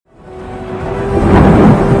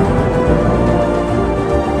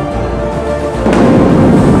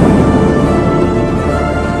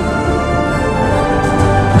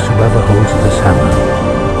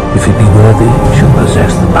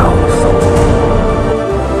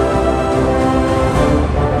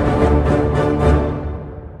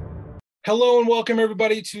Welcome,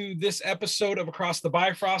 everybody, to this episode of Across the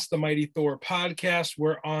Bifrost, the Mighty Thor podcast,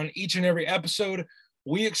 where on each and every episode,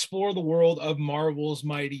 we explore the world of Marvel's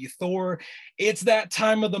Mighty Thor. It's that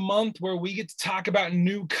time of the month where we get to talk about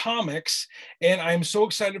new comics, and I'm so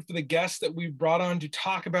excited for the guests that we've brought on to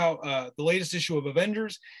talk about the latest issue of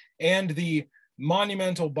Avengers and the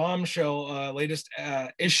monumental bombshell latest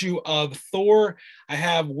issue of Thor. I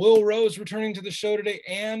have Will Rose returning to the show today,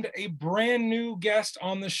 and a brand new guest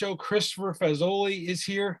on the show. Christopher Fazzoli is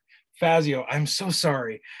here. Fazio, I'm so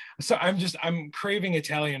sorry. So I'm craving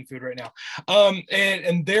Italian food right now.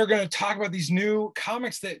 And they're going to talk about these new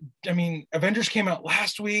comics that, Avengers came out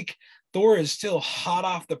last week. Thor is still hot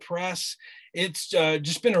off the press. It's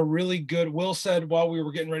just been a really good, Will said while we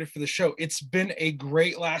were getting ready for the show, it's been a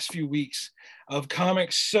great last few weeks of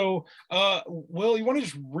comics. So, Will, you want to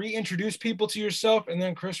just reintroduce people to yourself, and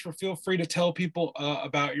then Christopher, feel free to tell people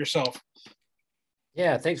about yourself.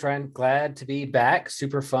 Yeah, thanks, Ryan. Glad to be back.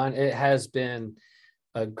 Super fun. It has been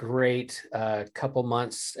a great couple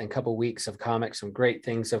months and couple weeks of comics. Some great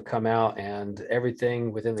things have come out, and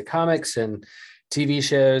everything within the comics and TV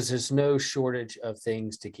shows, there's no shortage of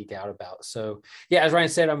things to geek out about. So yeah, as Ryan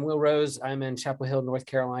said, I'm Will Rose. I'm in Chapel Hill, North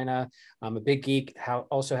Carolina. I'm a big geek,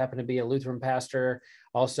 also happen to be a Lutheran pastor,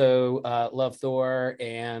 also love Thor,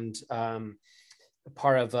 and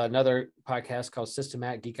part of another podcast called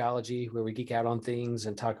Systematic Geekology, where we geek out on things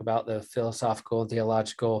and talk about the philosophical and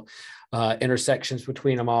theological intersections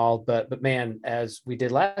between them all. But man, as we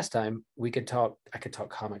did last time, I could talk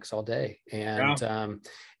comics all day. And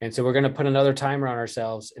so we're going to put another timer on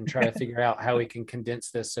ourselves and try to figure out how we can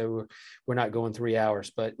condense this so we're not going 3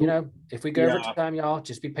 hours. But if we go over time, y'all,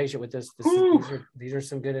 just be patient with us. These are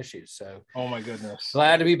some good issues. So oh my goodness.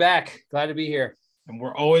 Glad to be back. Glad to be here. And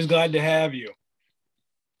we're always glad to have you.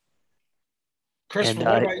 Christopher,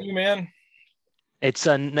 what about you, man? It's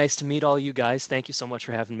nice to meet all you guys. Thank you so much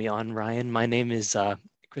for having me on, Ryan. My name is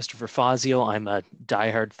Christopher Fazio. I'm a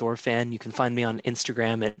diehard Thor fan. You can find me on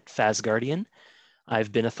Instagram at Fazguardian.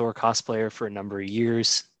 I've been a Thor cosplayer for a number of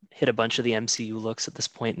years, hit a bunch of the MCU looks at this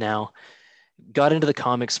point now. Got into the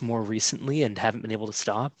comics more recently and haven't been able to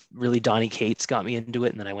stop. Really, Donny Cates got me into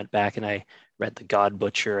it, and then I went back and I read The God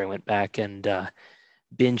Butcher. I went back and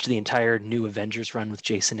binged the entire new Avengers run with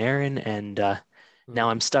Jason Aaron, and now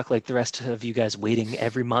I'm stuck like the rest of you guys, waiting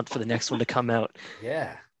every month for the next one to come out.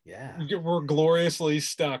 Yeah. We're gloriously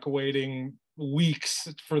stuck waiting weeks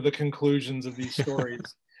for the conclusions of these stories.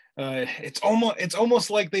 It's almost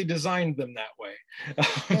like they designed them that way.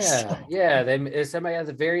 Somebody at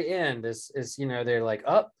the very end is they're like,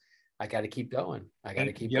 oh, I got to keep going.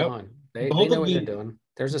 Going. They know what they're doing.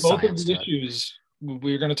 There's a both science of the issues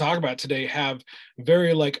we're going to talk about today have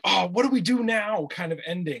very what do we do now kind of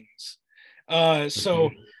endings. I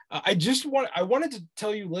wanted to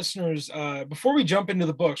tell you listeners, before we jump into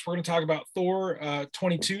the books, we're going to talk about Thor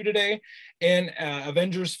 22 today and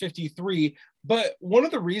Avengers 53. But one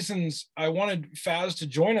of the reasons I wanted Faz to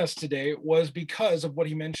join us today was because of what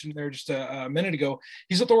he mentioned there just a minute ago.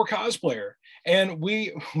 He's a Thor cosplayer, and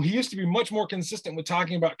we used to be much more consistent with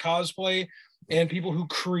talking about cosplay and people who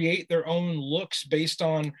create their own looks based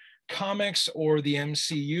on comics or the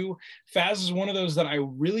MCU. Faz is one of those that I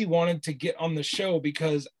really wanted to get on the show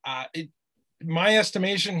because my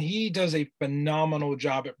estimation, he does a phenomenal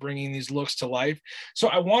job at bringing these looks to life. So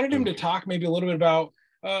I wanted him to talk maybe a little bit about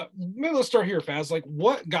maybe let's start here, Faz.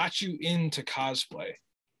 What got you into cosplay?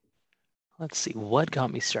 Let's see, what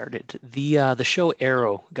got me started? The show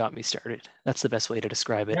Arrow got me started. That's the best way to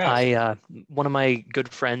describe it. Yes. One of my good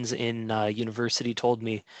friends in university told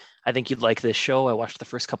me, I think you'd like this show. I watched the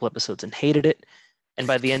first couple episodes and hated it. And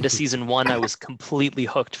by the end of season 1, I was completely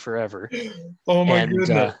hooked forever. Oh my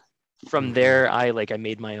goodness. From there, I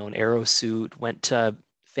made my own Arrow suit, went to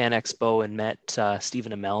Fan Expo and met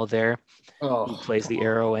Stephen Amell there, who plays the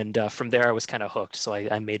Arrow. And from there, I was kind of hooked. So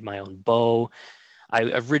I made my own bow. I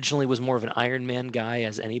originally was more of an Iron Man guy,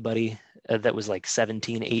 as anybody that was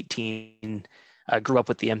 17, 18, grew up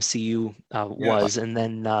with the MCU was. And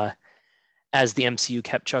then as the MCU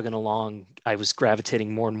kept chugging along, I was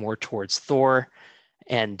gravitating more and more towards Thor.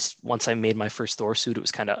 And once I made my first Thor suit, it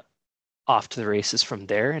was kind of off to the races from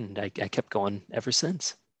there. And I kept going ever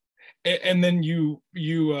since. And then your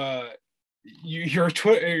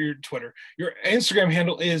Twitter, your Instagram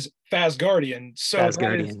handle is Fazguardian. So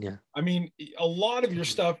Fazguardian, yeah. I mean, a lot of your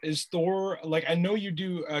stuff is Thor. I know you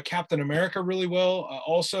do Captain America really well.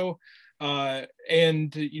 Also,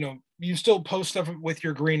 and you still post stuff with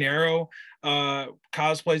your Green Arrow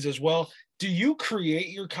cosplays as well. Do you create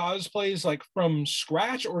your cosplays like from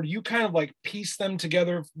scratch, or do you kind of like piece them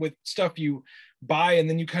together with stuff you buy and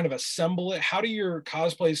then you kind of assemble it? How do your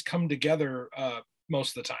cosplays come together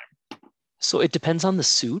most of the time? So it depends on the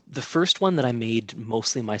suit. The first one that I made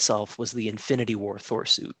mostly myself was the Infinity War Thor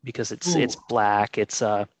suit, because it's black. It's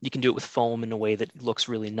you can do it with foam in a way that looks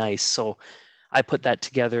really nice. So I put that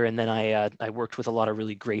together, and then I worked with a lot of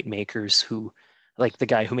really great makers who, like the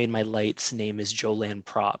guy who made my lights, name is Jolan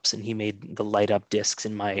Props, and he made the light up discs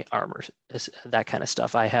in my armor, that kind of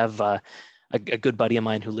stuff. I have a good buddy of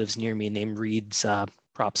mine who lives near me named Reed's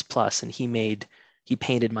Props Plus, and he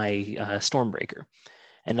painted my Stormbreaker.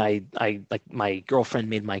 And I like, my girlfriend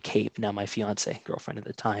made my cape, now my fiance girlfriend at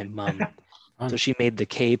the time. So she made the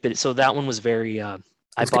cape. And so that one was very,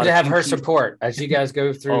 it's good to have her support as you guys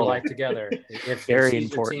go through life together. If very she's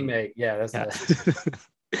important. Your teammate, that's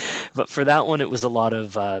But for that one, it was a lot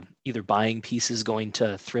of either buying pieces, going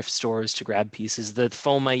to thrift stores to grab pieces. The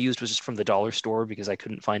foam I used was just from the dollar store because I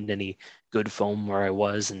couldn't find any good foam where I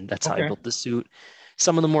was, and that's how I built the suit.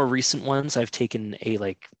 Some of the more recent ones, I've taken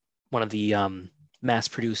one of the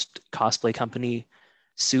mass-produced cosplay company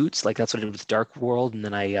suits, like that's what I did with Dark World, and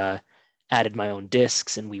then I added my own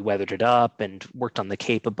discs and we weathered it up and worked on the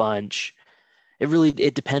cape a bunch.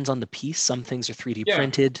 It depends on the piece. Some things are 3D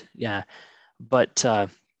printed, but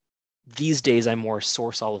these days I more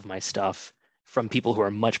source all of my stuff from people who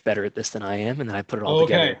are much better at this than I am, and then I put it all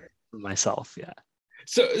together myself.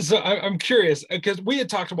 So I'm curious, because we had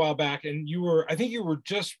talked a while back, and I think you were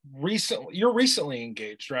recently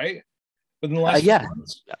engaged, right? Within the last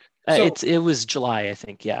months? It was July, I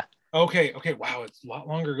think. Okay. Wow, it's a lot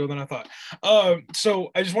longer ago than I thought. So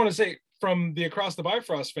I just want to say, from the Across the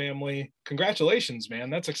Bifrost family, congratulations, man.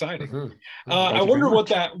 That's exciting. Mm-hmm. I wonder what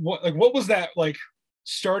was that like,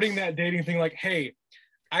 starting that dating thing, like, hey,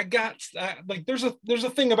 I got like, there's a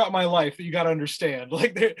thing about my life that you got to understand.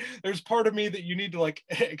 Like there's part of me that you need to like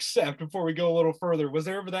accept before we go a little further. Was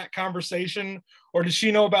there ever that conversation, or did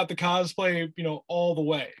she know about the cosplay, all the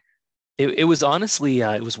way? It was honestly,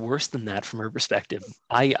 it was worse than that from her perspective.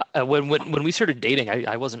 When we started dating,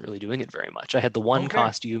 I wasn't really doing it very much. I had the one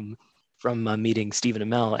costume from meeting Stephen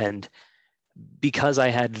Amell, and because I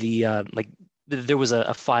had there was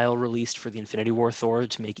a file released for the Infinity War Thor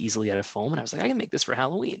to make easily out of foam, and I was like, I can make this for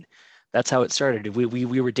Halloween. That's how it started. We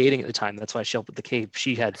were dating at the time. That's why she helped with the cape.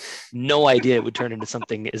 She had no idea it would turn into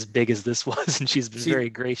something as big as this was, and she's been very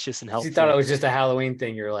gracious and helpful. She thought it was just a Halloween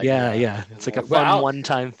thing. You're like, yeah. It's like a fun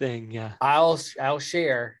one-time thing. Yeah. I'll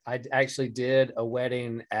share. I actually did a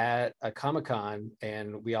wedding at a Comic-Con,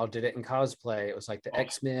 and we all did it in cosplay. It was like the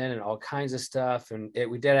X-Men and all kinds of stuff, and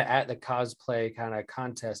we did it at the cosplay kind of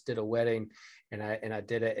contest. Did a wedding. And I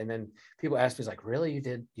did it, and then people asked me, like, really,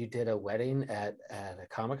 you did a wedding at a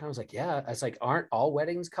Comic-Con? I was like, yeah. I was like, aren't all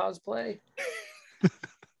weddings cosplay?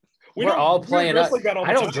 We're all playing up. Like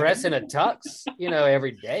I don't dress in a tux,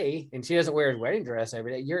 every day, and she doesn't wear a wedding dress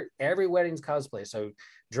every day. Every wedding's cosplay, so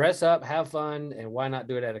dress up, have fun, and why not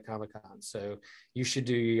do it at a Comic-Con? So you should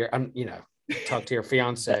do talk to your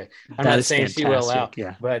fiance. I'm not saying she will out,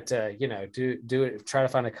 but do it. Try to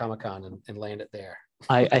find a Comic-Con and land it there.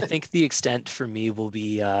 I think the extent for me will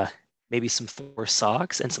be maybe some Thor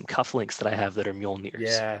socks and some cufflinks that I have that are Mjolnirs.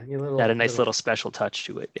 Yeah, that a nice little special touch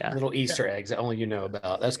to it. Yeah, little Easter eggs that only you know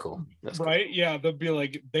about. That's cool. Right? Cool. Yeah, they'll be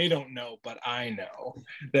like, they don't know, but I know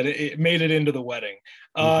that it made it into the wedding.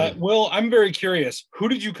 Will, I'm very curious. Who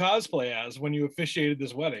did you cosplay as when you officiated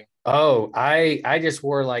this wedding? Oh, I just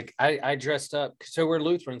wore I dressed up. So we're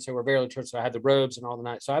Lutheran, so we're very church. So I had the robes and all the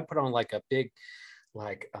night. So I put on like a big,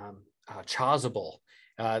 chasuble.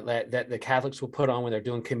 That the Catholics will put on when they're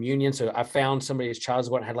doing communion. So I found somebody's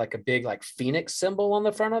chasuble and had like a big phoenix symbol on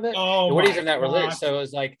the front of it. Oh, what is in that religion? So it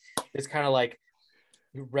was like it's kind of like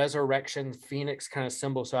resurrection phoenix kind of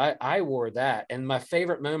symbol. So I wore that, and my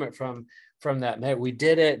favorite moment from that we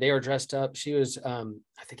did it. They were dressed up. She was I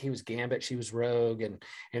think he was Gambit. She was Rogue, and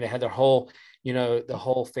they had their whole the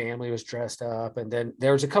whole family was dressed up, and then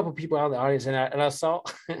there was a couple people out in the audience, and I saw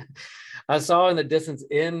I saw in the distance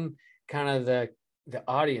in kind of the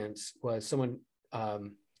audience was someone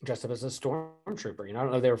dressed up as a stormtrooper. I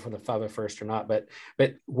don't know if they were from the 501st or not, but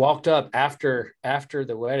walked up after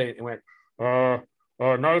the wedding and went,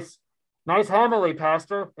 nice homily,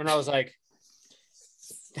 Pastor. And I was like,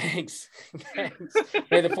 thanks.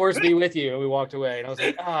 May the force be with you. And we walked away, and I was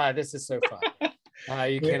like, this is so fun.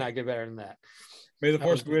 You cannot get better than that. May the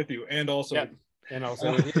force be with you, and also and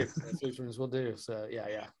also with you. That's what Lutherans will do. So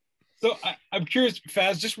yeah. So I'm curious,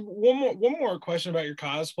 Faz, just one more question about your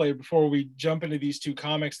cosplay before we jump into these two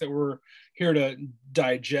comics that we're here to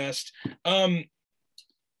digest.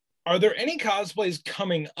 Are there any cosplays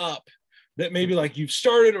coming up that maybe like you've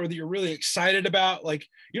started or that you're really excited about? Like,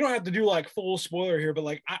 you don't have to do like full spoiler here, but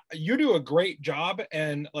like you do a great job,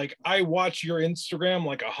 and like I watch your Instagram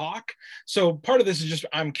like a hawk. So part of this is just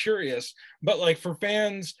I'm curious, but like for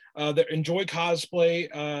fans that enjoy cosplay,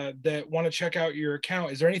 that want to check out your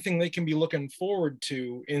account, is there anything they can be looking forward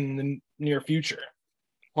to in the near future?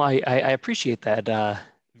 Well, I appreciate that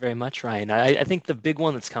very much, Ryan. I think the big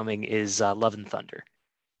one that's coming is Love and Thunder.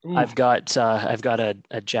 Ooh. I've got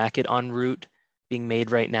a jacket en route being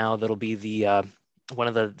made right now. That'll be the one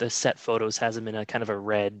of the set photos has him in a kind of a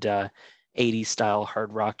red 80s style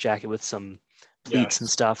hard rock jacket with some pleats and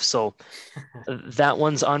stuff. So that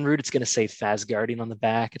one's en route. It's going to say Fazguardian on the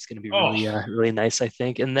back. It's going to be really really nice, I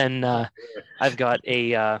think. And then I've got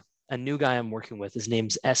a new guy I'm working with. His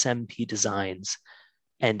name's SMP Designs,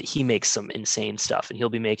 and he makes some insane stuff. And he'll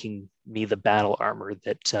be making me the battle armor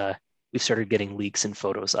that we've started getting leaks and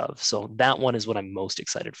photos of. So that one is what I'm most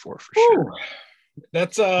excited for sure.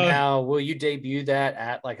 That's now, will you debut that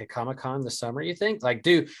at like a Comic-Con this summer, you think? Like,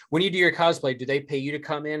 when you do your cosplay, do they pay you to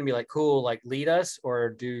come in and be like, cool, like lead us, or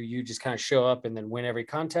do you just kind of show up and then win every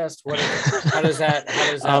contest? How does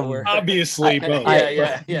that work? Obviously, both.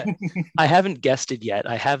 Yeah. I haven't guessed it yet.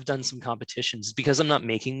 I have done some competitions. Because I'm not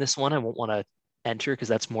making this one, I won't want to enter, because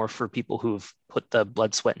that's more for people who've put the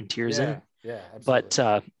blood, sweat, and tears in. Yeah, absolutely.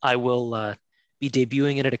 But I will be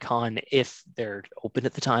debuting it at a con if they're open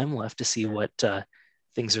at the time. We'll have to see what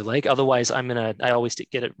things are like. Otherwise, I always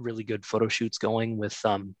get a really good photo shoots going with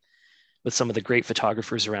some of the great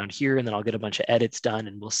photographers around here, and then I'll get a bunch of edits done,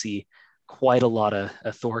 and we'll see quite a lot of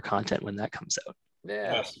Thor content when that comes out.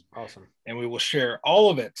 Yeah, yes. Awesome. And we will share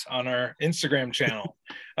all of it on our Instagram channel.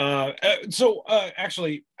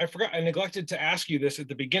 Actually, I neglected to ask you this at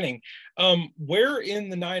the beginning. Where in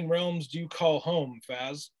the 9 realms do you call home,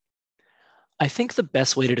 Faz? I think the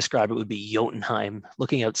best way to describe it would be Jotunheim,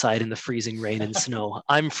 looking outside in the freezing rain and snow.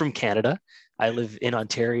 I'm from Canada. I live in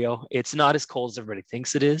Ontario. It's not as cold as everybody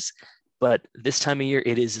thinks it is, but this time of year,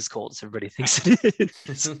 it is as cold as everybody thinks it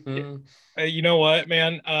is. You know what,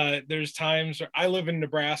 man? There's times where I live in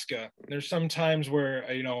Nebraska. There's some times where,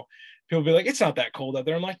 people be like, it's not that cold out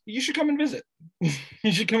there. I'm like, you should come and visit.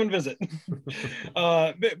 You should come and visit.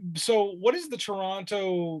 So what is the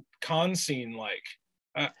Toronto con scene like?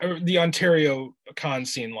 Or the Ontario con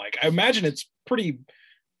scene like? I imagine it's pretty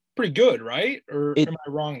good, right? Or am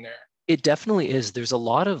I wrong there? It definitely is. There's a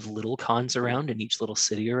lot of little cons around in each little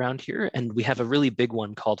city around here. And we have a really big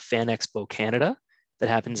one called Fan Expo Canada that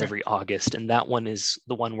happens every August. And that one is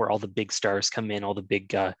the one where all the big stars come in, all the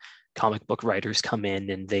big comic book writers come in,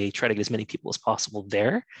 and they try to get as many people as possible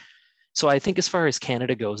there. So I think as far as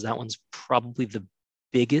Canada goes, that one's probably the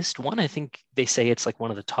biggest one. I think they say it's like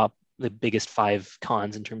one of the biggest 5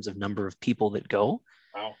 cons in terms of number of people that go.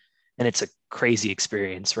 Wow. And it's a crazy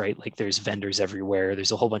experience, right? Like there's vendors everywhere.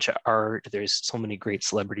 There's a whole bunch of art. There's so many great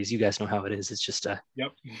celebrities. You guys know how it is. It's just a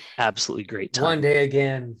absolutely great time. One day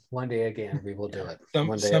again, we will do it.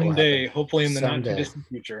 Someday, hopefully in the not too distant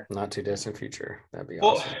future. Not too distant future. That'd be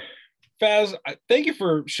awesome. Faz, thank you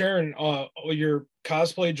for sharing your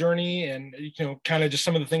cosplay journey and kind of just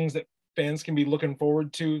some of the things that fans can be looking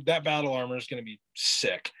forward to. That battle armor is going to be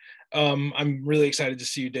sick. I'm really excited to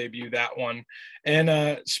see you debut that one.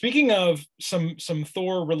 And speaking of some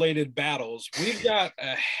Thor related battles, we've got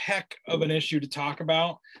a heck of an issue to talk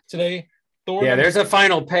about today. Thor. Yeah, there's a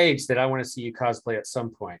final page that I want to see you cosplay at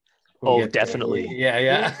some point. Oh, definitely.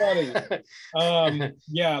 Yeah.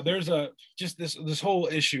 There's just this whole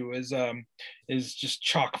issue is just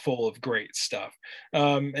chock full of great stuff.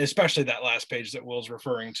 Especially that last page that Will's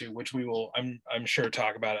referring to, which we will, I'm sure,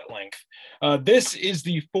 talk about at length. This is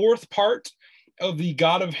the 4th part of the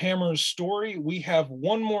God of Hammers story. We have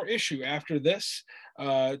one more issue after this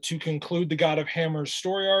to conclude the God of Hammers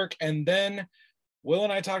story arc, and then Will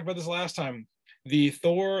and I talked about this last time. The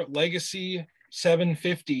Thor Legacy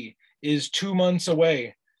 750 is 2 months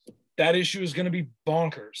away. That issue is going to be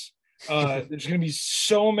bonkers. There's going to be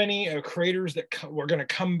so many creators that we're going to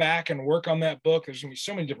come back and work on that book. There's going to be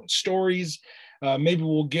so many different stories. Maybe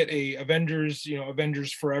we'll get a Avengers,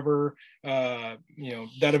 Avengers Forever. That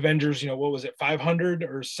Avengers, what was it, 500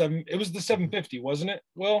 or 7? It was the 750, wasn't it?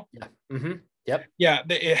 Well, yeah. Mm-hmm. Yep. Yeah,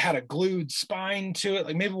 it had a glued spine to it.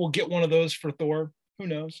 Like maybe we'll get one of those for Thor. Who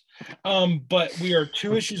knows? But we are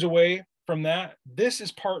 2 issues away from that. This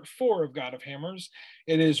is part 4 of God of Hammers.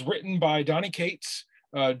 It is written by Donny Cates,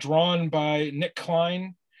 drawn by Nick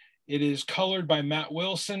Klein, It is colored by Matt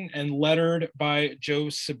Wilson and lettered by Joe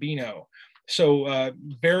Sabino. So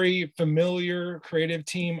very familiar creative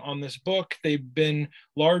team on this book.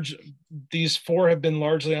 These four have been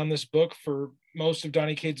largely on this book for most of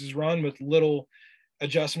Donny Cates' run, with little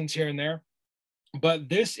adjustments here and there. But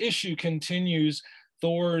this issue continues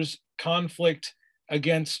Thor's conflict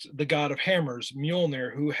against the god of hammers,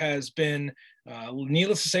 Mjolnir, who has been,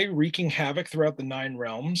 needless to say, wreaking havoc throughout the 9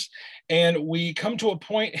 realms. And we come to a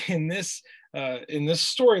point in this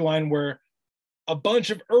storyline where a bunch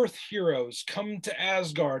of Earth heroes come to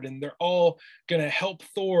Asgard, and they're all going to help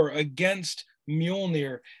Thor against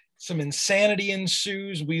Mjolnir. Some insanity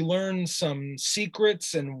ensues. We learn some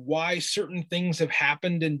secrets and why certain things have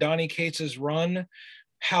happened in Donny Cates' run,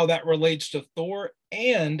 how that relates to Thor,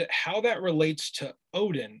 and how that relates to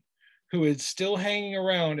Odin, who is still hanging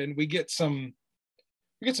around. And we get some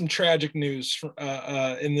tragic news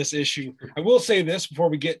in this issue. I will say this before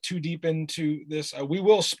we get too deep into this: we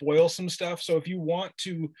will spoil some stuff. So if you want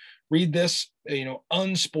to read this,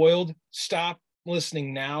 unspoiled, stop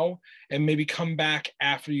listening now and maybe come back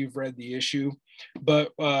after you've read the issue.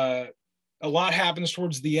 But a lot happens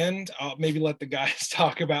towards the end. I'll maybe let the guys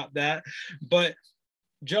talk about that. But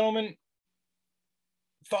gentlemen,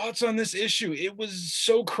 thoughts on this issue? It was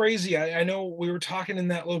so crazy. I know we were talking in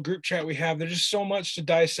that little group chat we have. There's just so much to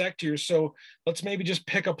dissect here. So let's maybe just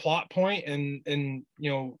pick a plot point and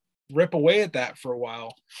rip away at that for a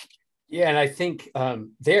while. Yeah, and I think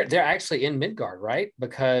they're actually in Midgard, right?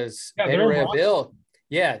 Because Beta Ray Bill.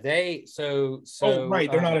 Yeah, they so oh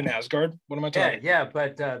right, they're not in Asgard. What am I talking? Yeah,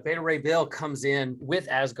 but Beta Ray Bill comes in with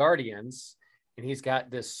Asgardians. And he's got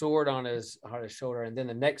this sword on his shoulder. And then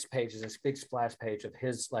the next page is this big splash page of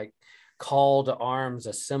his like call to arms,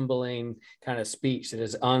 assembling kind of speech that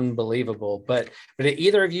is unbelievable. But did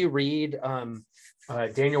either of you read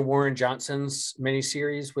Daniel Warren Johnson's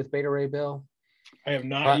miniseries with Beta Ray Bill? I have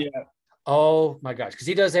not yet. Oh my gosh, because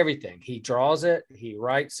he does everything. He draws it, he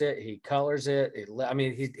writes it, he colors it.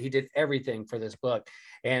 He did everything for this book.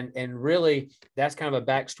 And really, that's kind of a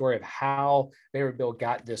backstory of how Beta Ray Bill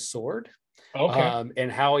got this sword. Okay.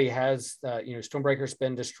 And how he has, Stormbreaker's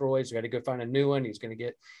been destroyed. So he had to go find a new one. He's going to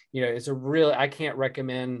get, it's a real, I can't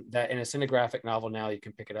recommend that. And it's in a graphic novel now. You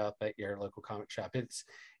can pick it up at your local comic shop. It's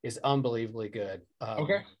unbelievably good.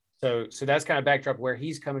 Okay. So that's kind of backdrop where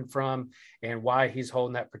he's coming from and why he's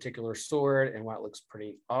holding that particular sword and why it looks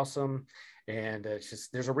pretty awesome. And it's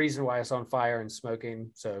just, there's a reason why it's on fire and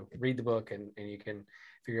smoking. So read the book and you can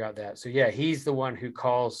figure out that. So yeah, he's the one who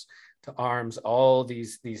calls to arms all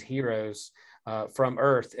these heroes from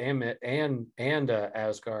Earth and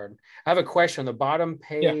Asgard. I have a question on the bottom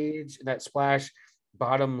page, that splash,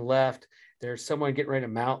 bottom left. There's someone getting ready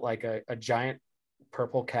to mount like a giant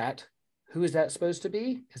purple cat. Who is that supposed to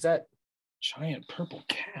be? Is that giant purple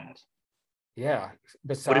cat? Yeah.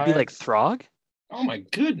 Would it be like Throg? Oh my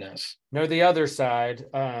goodness! No, the other side.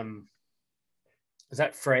 Is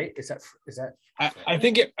that Frey? Is that? I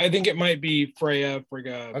think it might be Freyja.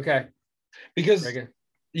 Frigga. Okay. Because Frigga.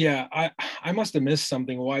 Yeah, I must have missed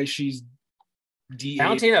something. Why she's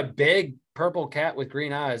mounting a big purple cat with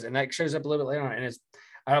green eyes, and that shows up a little bit later on. And it's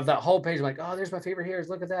out of that whole page, I'm like, oh, there's my favorite heroes.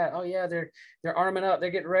 Look at that. Oh yeah, they're arming up.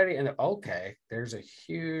 They're getting ready. And okay, there's a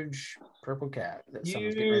huge purple cat.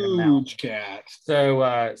 Huge cat.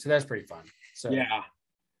 So that's pretty fun. So yeah.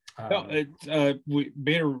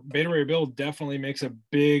 Beta Ray Bill definitely makes a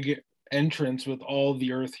big entrance with all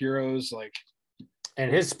the Earth heroes, like,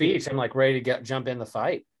 and his speech, I'm like ready to jump in the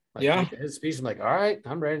fight. Like, yeah, his speech, I'm like, all right,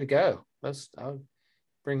 I'm ready to go. I'll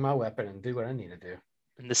bring my weapon and do what I need to do.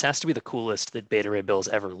 And this has to be the coolest that Beta Ray Bill's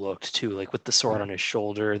ever looked too, like with the sword on his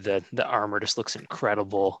shoulder. The armor just looks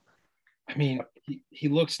incredible. I mean, he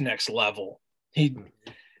looks next level.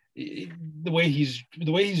 The way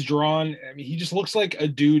he's drawn, I mean, he just looks like a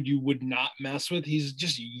dude you would not mess with. He's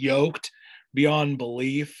just yoked beyond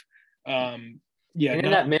belief. Yeah, and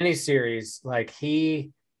in that miniseries, like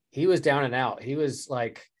he was down and out. He was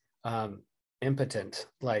like impotent,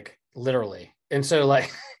 like literally. And so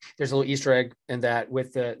like there's a little Easter egg in that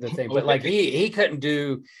with the thing, but like he couldn't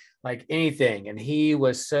do like anything, and he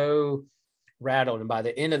was so rattled. And by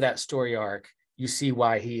the end of that story arc, you see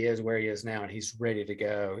why he is where he is now, and he's ready to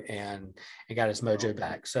go and got his mojo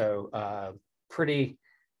back. So pretty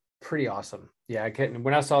awesome. Yeah,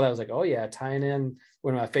 when I saw that, I was like, oh yeah, tying in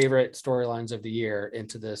one of my favorite storylines of the year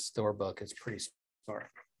into this Thor book. It's pretty smart.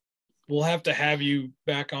 We'll have to have you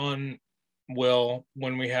back on, Will,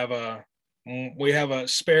 when we have a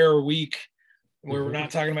spare week where we're not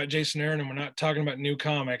talking about Jason Aaron and we're not talking about new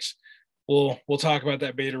comics. we'll talk about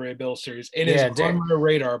that Beta Ray Bill series. It is Yeah, on my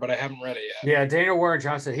radar, but I haven't read it yet. Yeah, Daniel Warren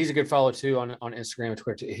Johnson, he's a good follow too on Instagram and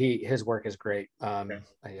Twitter. His work is great.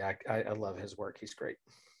 Yeah, I love his work. He's great.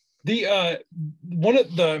 The one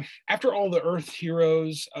of the after all the Earth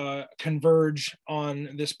heroes converge on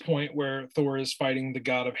this point where Thor is fighting the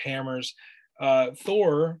god of hammers,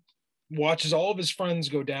 Thor watches all of his friends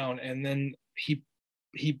go down, and then he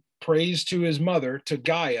prays to his mother, to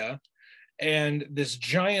Gaia, and this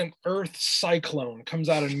giant earth cyclone comes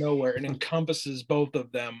out of nowhere and encompasses both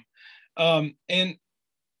of them. And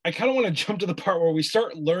I kind of want to jump to the part where we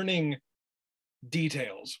start learning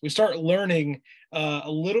details. We start learning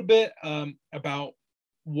a little bit about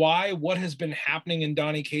why what has been happening in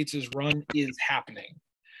Donny Cates's run is happening.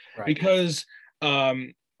 Right. Because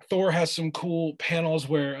Thor has some cool panels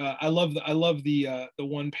where I love the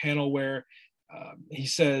one panel where he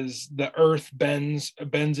says the earth bends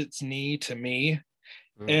its knee to me.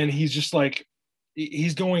 And he's just like,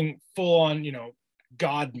 he's going full on,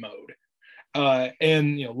 God mode.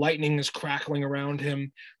 And lightning is crackling around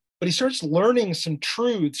him, but he starts learning some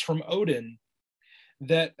truths from Odin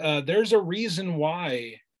that there's a reason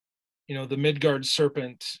why the Midgard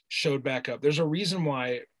serpent showed back up. There's a reason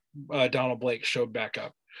why Donald Blake showed back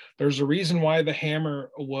up. There's a reason why the hammer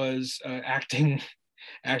was acting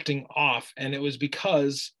off, and it was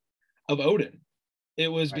because of Odin. It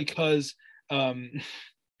was because how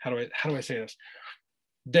do I say this,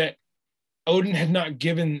 that Odin had not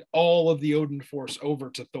given all of the Odin force over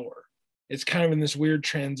to Thor. It's kind of in this weird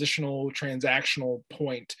transactional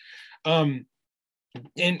point. And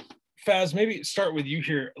Faz, maybe start with you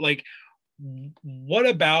here. Like, what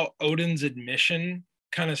about Odin's admission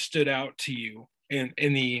kind of stood out to you in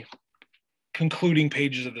the concluding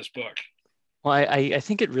pages of this book? Well, I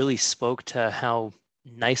think it really spoke to how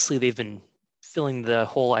nicely they've been filling the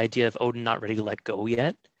whole idea of Odin not ready to let go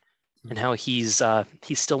yet, and how he's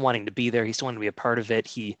still wanting to be there. He's still wanting to be a part of it.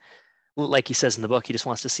 He, like he says in the book, he just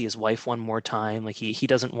wants to see his wife one more time. Like he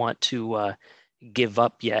doesn't want to give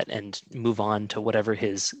up yet and move on to whatever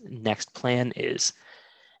his next plan is.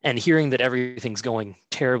 And hearing that everything's going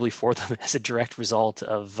terribly for them as a direct result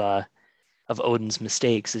of Odin's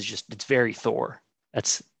mistakes it's very Thor.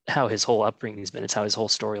 That's how his whole upbringing has been. It's how his whole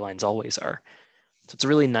storylines always are. So it's a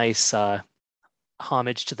really nice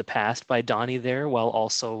homage to the past by Donnie there, while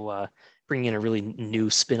also bringing in a really new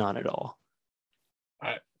spin on it all.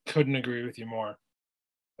 I couldn't agree with you more.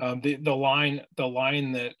 The line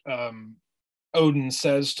that Odin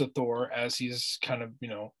says to Thor as he's kind of,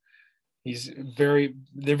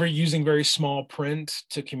 they're using very small print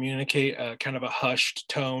to communicate a kind of a hushed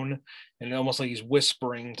tone, and almost like he's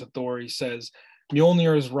whispering to Thor. He says,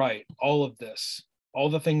 Mjolnir is right. All of this, all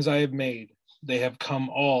the things I have made, they have come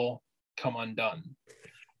undone.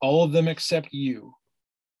 All of them except you.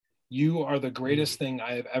 You are the greatest thing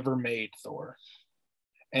I have ever made, Thor.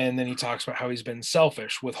 And then he talks about how he's been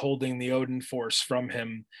selfish, withholding the Odin force from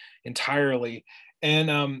him entirely.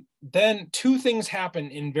 And then two things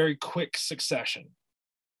happen in very quick succession.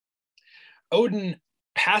 Odin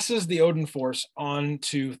passes the Odin force on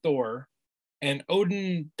to Thor, and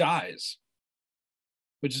Odin dies.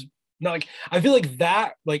 Which is not like, I feel like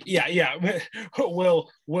that, like, yeah.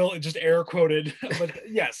 Will just air quoted, but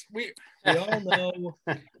yes, we all know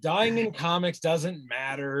dying in comics doesn't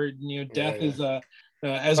matter. Death is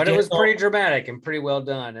but it was pretty dramatic and pretty well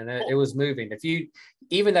done, and it was moving. If you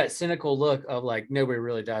even that cynical look of like nobody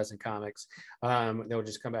really dies in comics, they'll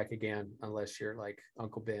just come back again unless you're like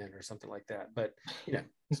Uncle Ben or something like that. But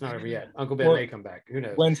it's not over yet. Uncle Ben may come back. Who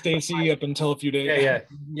knows? Gwen Stacy up until a few days.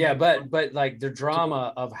 Yeah. But like the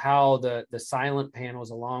drama of how the silent panels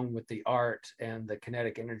along with the art and the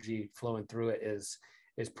kinetic energy flowing through it is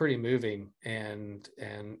pretty moving and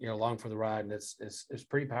along for the ride, and it's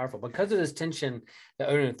pretty powerful because of this tension that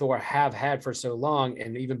Odin and Thor have had for so long,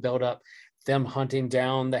 and even build up them hunting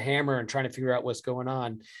down the hammer and trying to figure out what's going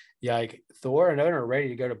on. Yeah, like Thor and Odin are ready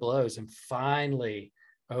to go to blows, and finally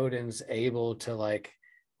Odin's able to like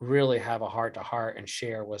really have a heart-to-heart and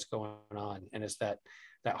share what's going on, and it's that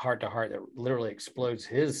heart-to-heart that literally explodes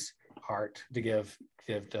his heart to give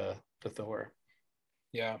to Thor.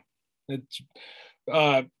 Yeah, it's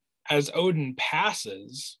as Odin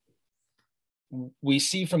passes, we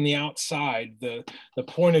see from the outside the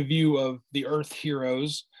point of view of the Earth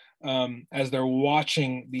heroes as they're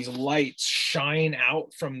watching these lights shine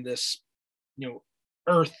out from this,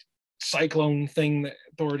 Earth cyclone thing that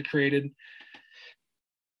Thor had created.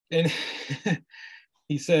 And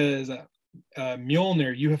he says,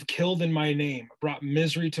 Mjolnir, you have killed in my name, brought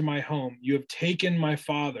misery to my home. You have taken my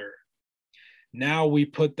father. Now we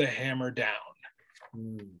put the hammer down.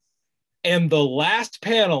 And the last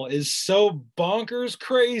panel is so bonkers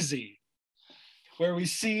crazy, where we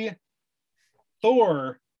see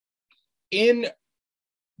Thor in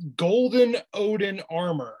golden Odin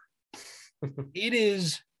armor. It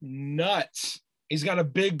is nuts. He's got a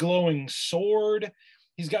big glowing sword.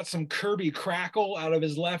 He's got some Kirby crackle out of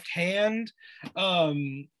his left hand.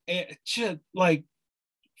 And just like,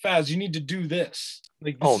 Faz, you need to do this.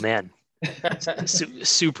 Like, this Oh man.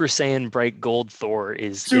 Super Saiyan bright gold Thor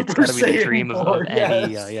it's Super gotta be the Saiyan dream Thor, of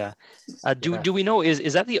any yes. Do we know,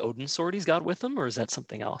 is that the Odin sword he's got with him, or is that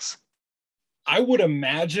something else? I would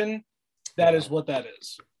imagine that is what that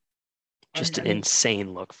is. Just an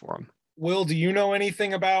insane look for him. Will, do you know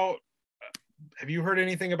anything about, have you heard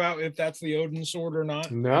anything about if that's the Odin sword or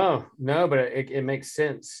not? No, but it makes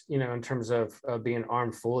sense, you know, in terms of being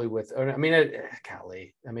armed fully with. I mean,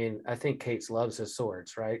 golly, I mean, I think Cates loves his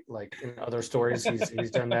swords, right? Like in other stories,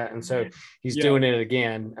 he's done that, and so he's doing it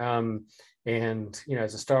again. And you know,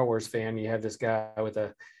 as a Star Wars fan, you have this guy with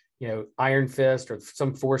a, you know, iron fist or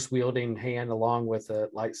some force wielding hand along with a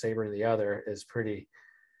lightsaber in the other is pretty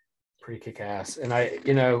kick-ass. And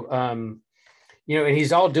and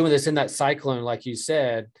he's all doing this in that cyclone, like you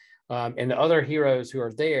said. And the other heroes who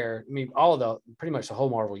are there, I mean, pretty much the whole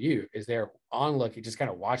Marvel U is there on looking, just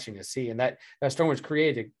kind of watching to see. And that storm was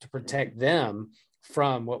created to protect them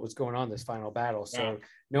from what was going on in this final battle. So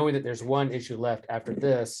knowing that there's one issue left after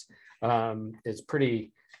this is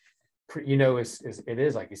pretty, you know, it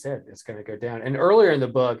is, like you said, it's going to go down. And earlier in the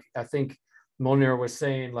book, I think Mjolnir was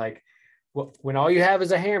saying, like, well, when all you have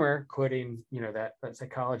is a hammer, quoting, you know, that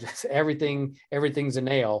psychologist, everything's a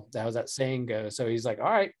nail. That was that saying goes. So he's like, all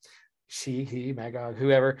right, he, Magog,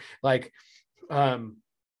 whoever, like,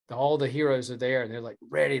 all the heroes are there and they're like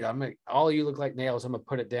ready. All you look like nails. I'm gonna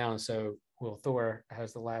put it down. So Thor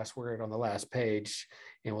has the last word on the last page,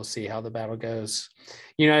 and we'll see how the battle goes.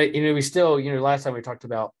 You know, we still, you know, last time we talked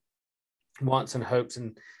about wants and hopes,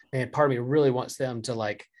 and part of me really wants them to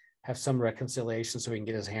like have some reconciliation so he can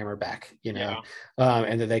get his hammer back, you know,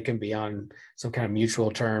 and that they can be on some kind of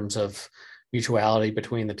mutual terms of mutuality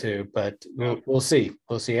between the two. But we'll see.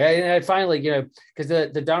 And finally, you know, because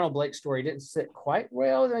the Donald Blake story didn't sit quite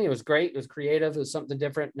well. I mean, it was great. It was creative. It was something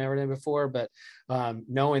different, never done before. But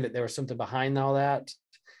knowing that there was something behind all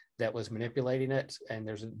that was manipulating it, and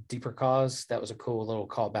there's a deeper cause, that was a cool little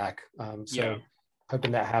callback.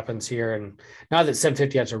 Hoping that happens here, and not that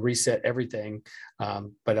 750 has to reset everything,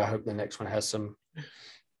 but I hope the next one has some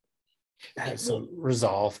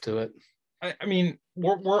resolve to it. I mean,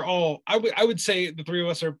 we're all, I would say the three of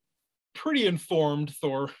us are pretty informed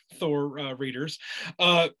Thor readers.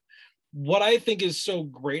 What I think is so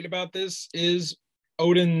great about this is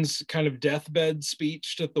Odin's kind of deathbed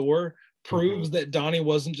speech to Thor proves that Donnie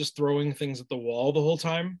wasn't just throwing things at the wall the whole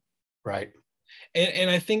time. Right. And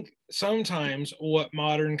I think sometimes what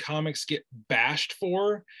modern comics get bashed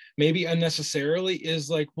for, maybe unnecessarily, is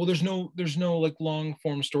like, well, there's no like long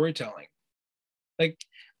form storytelling. Like,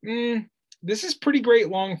 this is pretty great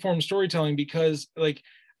long form storytelling, because like,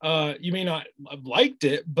 you may not have liked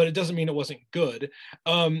it, but it doesn't mean it wasn't good.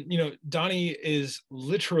 You know, Donnie is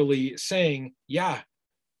literally saying, yeah,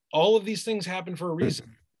 all of these things happen for a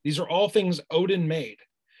reason. These are all things Odin made.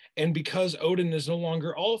 And because Odin is no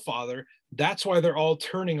longer Allfather, that's why they're all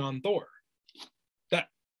turning on Thor.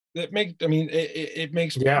 It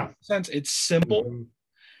makes sense. It's simple.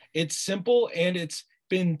 It's simple, and it's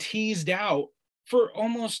been teased out for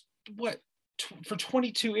almost for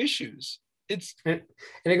 22 issues. And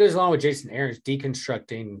it goes along with Jason Aaron's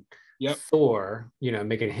deconstructing Thor, you know,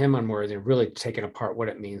 making him unworthy and really taking apart what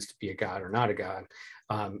it means to be a god or not a god.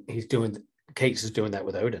 Cates is doing that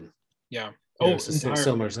with Odin. Yeah. It's a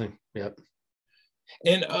similar thing. Yep.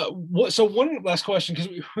 And so one last question, because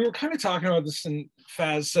we were kind of talking about this, and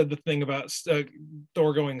Faz said the thing about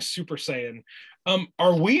Thor going Super Saiyan.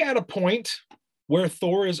 Are we at a point where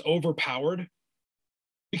Thor is overpowered?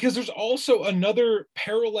 Because there's also another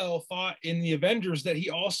parallel thought in the Avengers that he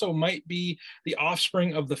also might be the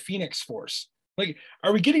offspring of the Phoenix Force. Like,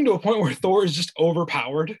 are we getting to a point where Thor is just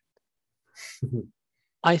overpowered?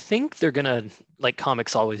 I think they're gonna, like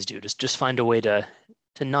comics always do, just find a way to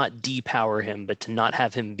not depower him, but to not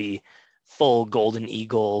have him be full Golden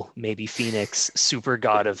Eagle, maybe Phoenix, super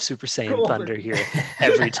god of Super Saiyan Thunder here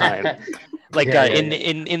every time. Like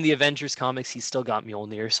in the Avengers comics, he's still got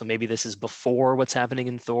Mjolnir, so maybe this is before what's happening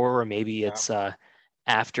in Thor, or maybe it's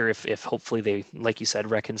after, if hopefully they, like you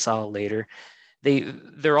said, reconcile later.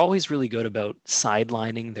 They're always really good about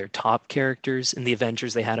sidelining their top characters. In the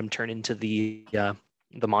Avengers, they had him turn into the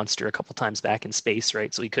monster a couple times back in space,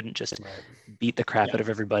 right? So he couldn't just beat the crap out of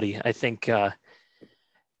everybody. I think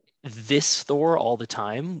this Thor all the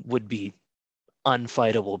time would be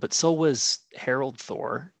unfightable, but so was Harold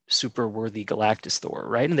Thor, super worthy Galactus Thor,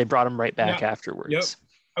 right? And they brought him right back Yeah. Yep. afterwards.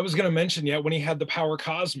 I was going to mention, when he had the power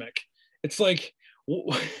cosmic, it's like,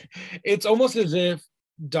 it's almost as if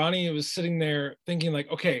Donnie was sitting there thinking like,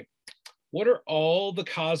 okay, what are all the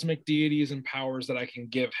cosmic deities and powers that I can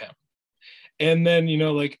give him? And then,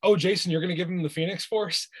 like, oh, Jason, you're going to give him the Phoenix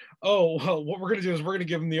Force? Oh, well, what we're going to do is we're going to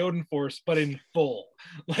give him the Odin Force, but in full.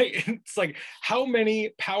 Like, it's like, how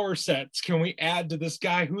many power sets can we add to this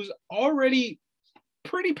guy who's already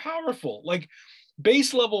pretty powerful? Like,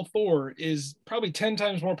 base level Thor is probably 10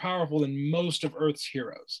 times more powerful than most of Earth's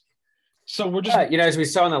heroes. So we're just, as we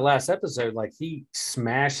saw in the last episode, like he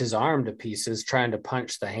smashed his arm to pieces trying to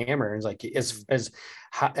punch the hammer. And like as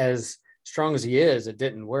strong as he is, it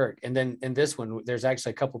didn't work. And then in this one, there's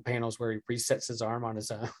actually a couple panels where he resets his arm on his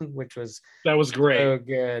own, that was great.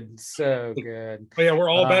 So good. But yeah, we're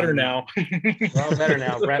all better now. We're all better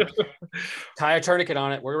now. Tie a tourniquet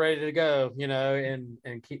on it. We're ready to go,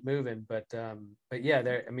 and keep moving. But yeah,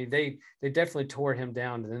 they definitely tore him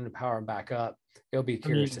down and then to power him back up. It'll be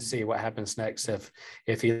curious to see what happens next if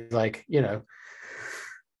he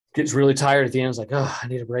gets really tired at the end. It's like, oh, I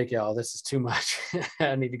need a break, y'all. This is too much.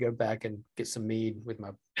 I need to go back and get some mead with my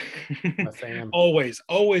fam. always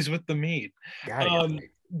with the mead.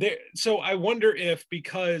 So I wonder if,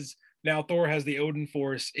 because now Thor has the Odin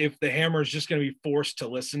Force, if the hammer is just going to be forced to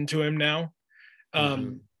listen to him now.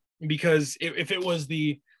 Because if it was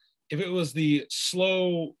the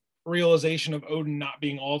slow realization of Odin not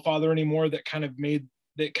being Allfather anymore that kind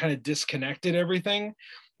of disconnected everything,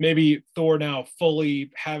 maybe Thor now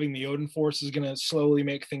fully having the Odin Force is going to slowly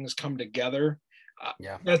make things come together.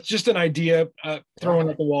 That's just an idea thrown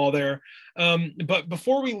at the wall there. But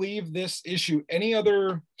before we leave this issue, any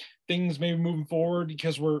other things maybe moving forward,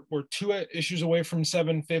 because we're 2 issues away from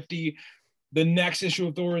 750. The next issue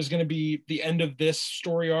of Thor is going to be the end of this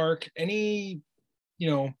story arc. Any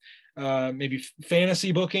maybe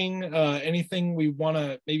fantasy booking, anything we want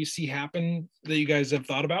to maybe see happen that you guys have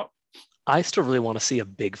thought about? I still really want to see a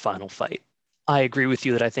big final fight. I agree with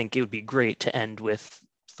you that I think it would be great to end with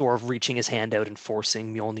Thor reaching his hand out and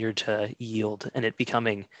forcing Mjolnir to yield and it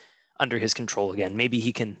becoming under his control again. Maybe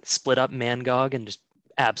he can split up Mangog and just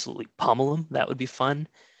absolutely pummel him. That would be fun.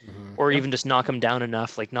 Or even just knock him down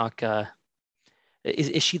enough, like knock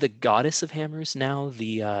is she the goddess of hammers now?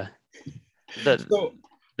 The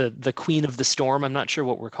queen of the storm. I'm not sure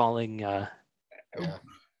what we're calling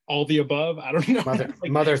all the above. I don't know.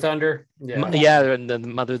 Mother Thunder. And the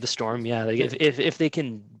Mother of the Storm. Yeah, like if they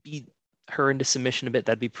can beat her into submission a bit,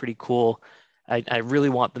 that'd be pretty cool. I really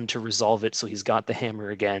want them to resolve it so he's got the hammer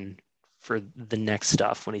again for the next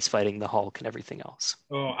stuff when he's fighting the Hulk and everything else.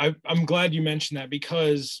 Oh, I'm glad you mentioned that,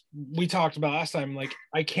 because we talked about last time, like,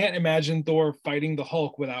 I can't imagine Thor fighting the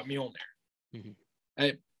Hulk without Mjolnir.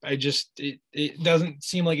 I just, it doesn't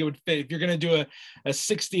seem like it would fit. If you're going to do a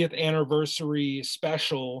 60th anniversary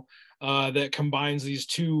special that combines these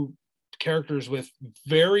 2 characters with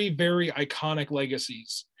very, very iconic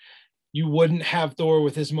legacies, you wouldn't have Thor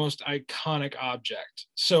with his most iconic object.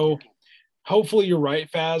 So hopefully you're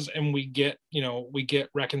right, Faz, and we get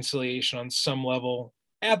reconciliation on some level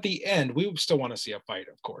at the end. We still want to see a fight,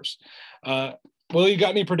 of course. Will, you got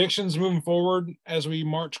any predictions moving forward as we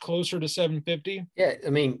march closer to 750? Yeah, I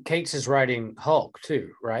mean, Cates is writing Hulk too,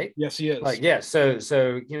 right? Yes, he is. Like, yeah, so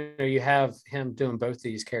you have him doing both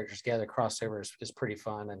these characters together. Crossover is pretty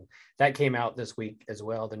fun, and that came out this week as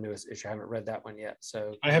well. The newest issue. I haven't read that one yet,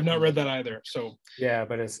 so I have not read that either. So yeah,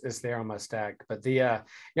 but it's there on my stack. But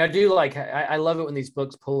I do like. I love it when these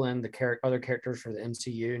books pull in the other characters for the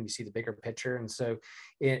MCU, and you see the bigger picture. And so,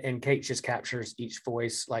 and Kate just captures each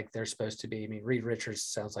voice like they're supposed to be. I mean, Reed Richards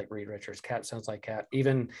sounds like Reed Richards. Cap sounds like Cap.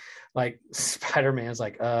 Even like Spider-Man's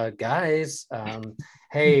like, guys,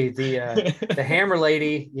 hey, the Hammer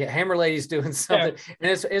Lady, Hammer Lady's doing something,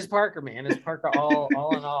 and it's Parker, man. It's Parker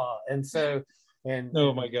all in all. And so,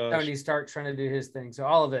 oh my gosh, Tony Stark trying to do his thing. So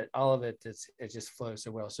all of it, it just flows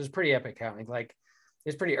so well. So it's pretty epic comic. Like,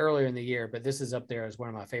 it's pretty earlier in the year, but this is up there as one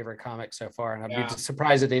of my favorite comics so far. And I'd be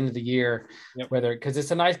surprised at the end of the year, because it's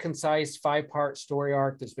a nice, concise 5-part story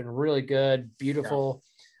arc that's been really good, beautiful,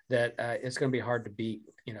 that it's going to be hard to beat,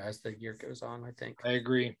 as the year goes on, I think. I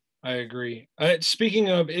agree. Speaking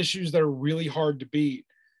of issues that are really hard to beat,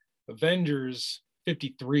 Avengers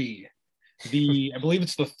 53, I believe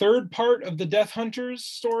it's the 3rd part of the Death Hunters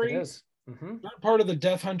story. It is. Part of the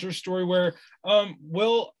Death Hunter story, where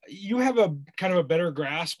Will, you have a kind of a better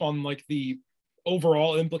grasp on like the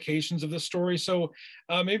overall implications of this story, so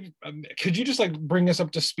maybe could you just like bring us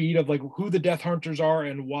up to speed of like who the Death Hunters are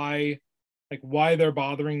and why like why they're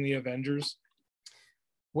bothering the Avengers?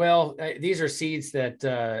 Well, these are seeds that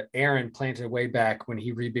Aaron planted way back when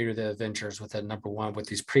he rebooted the Avengers with a #1 with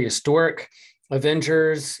these prehistoric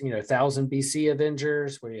Avengers, 1000 BC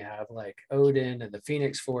Avengers, where you have like Odin and the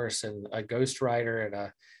Phoenix Force and a Ghost Rider and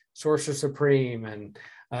a Sorcerer Supreme. And,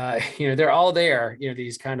 they're all there,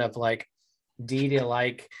 these kind of like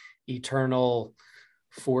deity-like eternal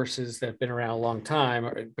forces that have been around a long time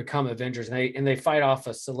or become Avengers, and they fight off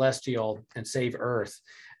a celestial and save Earth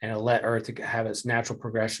and let Earth have its natural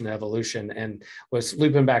progression and evolution. And was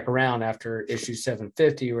looping back around after issue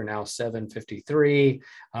 750. We're now 753.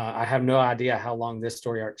 I have no idea how long this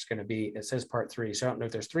story arc is going to be. It says part 3, so I don't know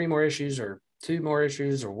if there's 3 more issues or 2 more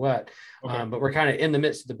issues or what. Okay. But we're kind of in the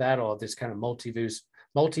midst of the battle of this kind of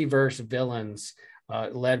multiverse villains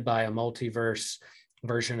led by a multiverse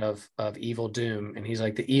version of Evil Doom, and he's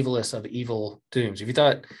like the evilest of evil dooms. If you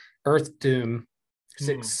thought Earth Doom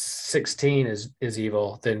 16 is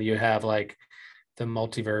evil, then you have like the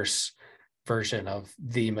multiverse version of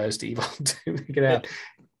the most evil Doom you could have.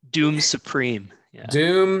 Doom Supreme. Yeah.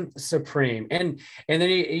 Doom Supreme, and then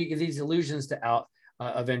you these allusions to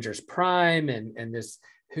Avengers Prime and this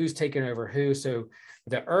who's taking over who. So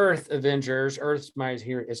the Earth Avengers, Earth's mind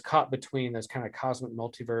here is caught between this kind of cosmic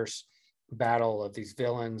multiverse battle of these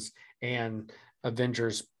villains and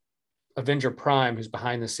Avenger Prime, who's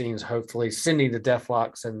behind the scenes, hopefully sending the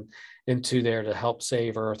Deathlocks into there to help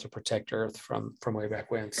save Earth or protect Earth from way back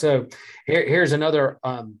when. So here's another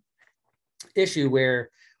issue where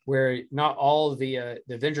not all of the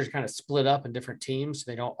Avengers kind of split up in different teams.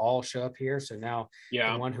 They don't all show up here. So now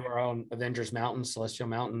the one who are on Avengers Mountain, Celestial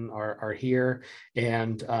Mountain, are here.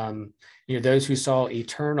 And those who saw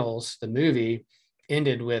Eternals, the movie,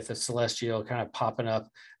 ended with a celestial kind of popping up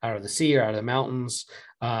out of the sea or out of the mountains.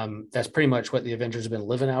 That's pretty much what the Avengers have been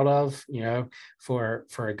living out of, for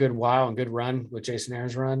a good while and good run with Jason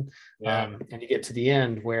Aaron's run. And you get to the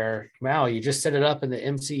end where, wow, you just set it up in the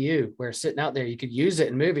MCU where sitting out there, you could use it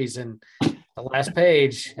in movies. And the last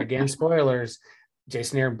page, again, spoilers,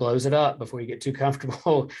 Jason Aaron blows it up before you get too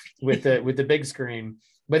comfortable with the big screen.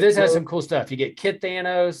 But this has some cool stuff. You get Kid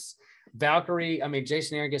Thanos, Valkyrie. I mean,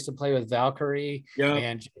 Jason Aaron gets to play with Valkyrie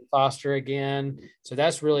and Jane Foster again. So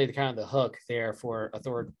that's really the kind of the hook there for a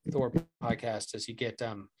Thor podcast, is you get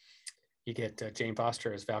Jane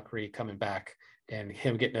Foster as Valkyrie coming back and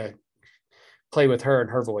him getting to play with her and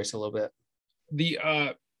her voice a little bit.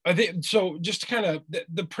 I think so. Just kind of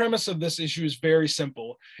the premise of this issue is very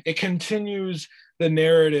simple. It continues the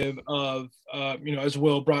narrative of as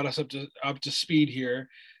Will brought us up to speed here.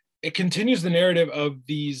 It continues the narrative of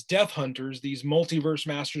these death hunters, these multiverse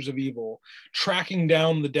masters of evil, tracking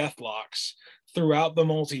down the Deathlocks throughout the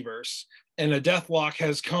multiverse. And a Deathlock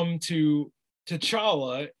has come to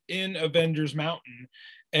T'Challa in Avengers Mountain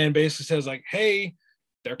and basically says like, hey,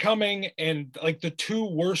 they're coming. And like the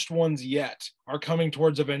 2 worst ones yet are coming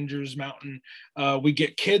towards Avengers Mountain. We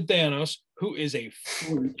get Kid Thanos, who is a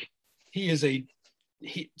freak.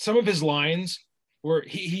 Some of his lines where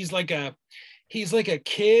he's like a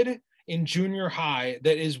kid in junior high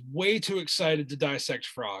that is way too excited to dissect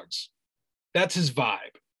frogs. That's his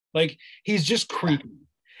vibe. Like he's just creepy,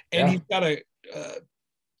 and he's got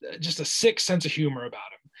just a sick sense of humor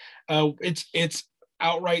about him. It's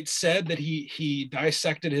outright said that he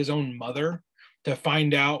dissected his own mother to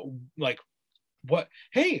find out like what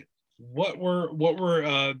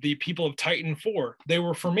were the people of Titan for? They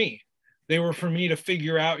were for me. They were for me to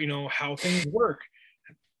figure out how things work.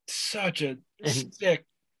 Such a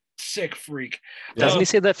sick freak. Doesn't he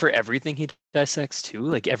say that for everything he dissects too?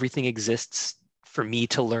 Like everything exists for me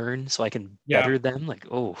to learn so I can better them. Like,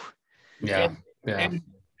 oh yeah. And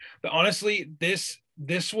honestly, this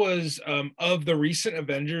was of the recent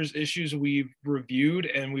Avengers issues we've reviewed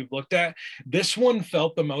and we've looked at, this one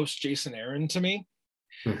felt the most Jason Aaron to me,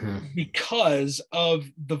 because of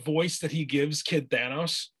the voice that he gives Kid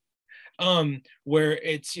Thanos. Where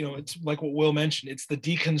it's like what Will mentioned, it's the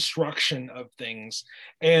deconstruction of things,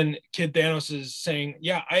 and Kid Thanos is saying,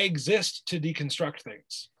 I exist to deconstruct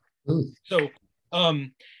things. So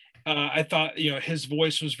I thought his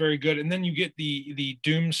voice was very good. And then you get the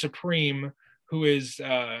Doom Supreme, who is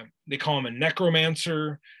they call him a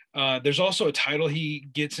necromancer. There's also a title he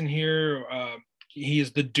gets in here. He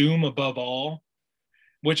is the Doom above all,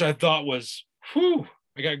 which I thought was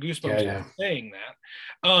I got goosebumps saying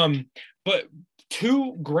that. But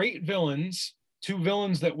 2 great villains, 2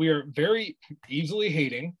 villains that we are very easily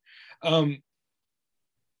hating.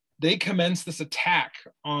 They commence this attack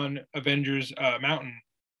on Avengers Mountain.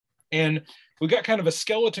 And we got kind of a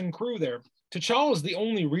skeleton crew there. T'Challa is the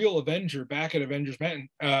only real Avenger back at Avengers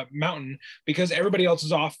Mountain, because everybody else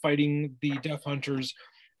is off fighting the Death Hunters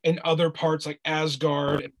in other parts like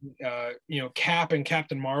Asgard. Cap and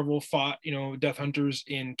Captain Marvel fought, Death Hunters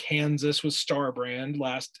in Kansas with Starbrand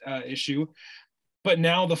last issue. But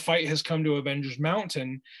now the fight has come to Avengers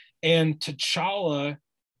Mountain, and T'Challa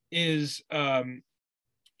is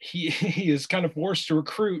he is kind of forced to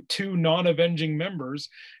recruit 2 non-avenging members,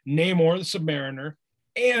 Namor the Submariner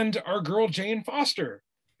and our girl Jane Foster,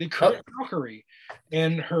 the current Valkyrie,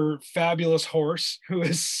 and her fabulous horse, who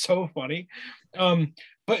is so funny.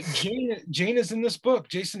 But Jane is in this book.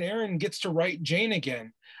 Jason Aaron gets to write Jane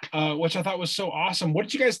again, which I thought was so awesome. What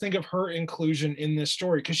did you guys think of her inclusion in this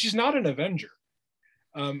story? Because she's not an Avenger.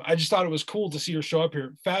 I just thought it was cool to see her show up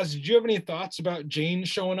here. Faz, did you have any thoughts about Jane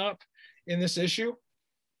showing up in this issue?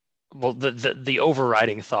 Well, the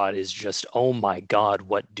overriding thought is just, oh my God,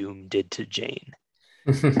 what Doom did to Jane.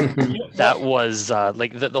 That was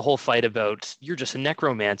like the whole fight about, you're just a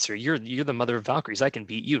necromancer, you're the mother of Valkyries, I can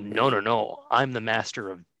beat you. No, I'm the master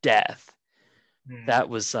of death. That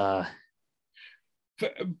was go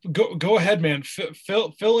ahead, man.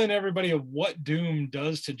 Fill in everybody of what Doom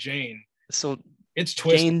does to Jane. So it's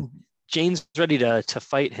twisted. Jane's ready to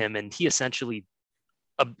fight him, and he essentially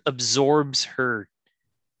absorbs her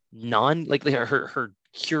her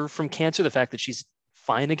cure from cancer, the fact that she's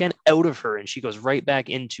fine again, out of her, and she goes right back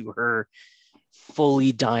into her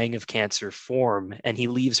fully dying of cancer form, and he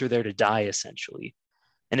leaves her there to die essentially.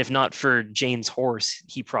 And if not for Jane's horse,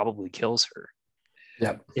 he probably kills her.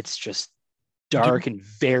 Yep. It's just dark and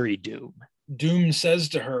very Doom. Doom says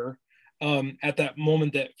to her, at that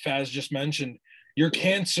moment that Faz just mentioned, your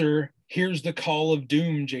cancer hears the call of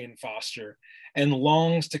Doom, Jane Foster, and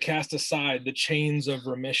longs to cast aside the chains of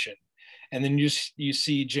remission. And then you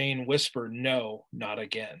see Jane whisper, no, not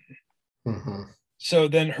again. Mm-hmm. So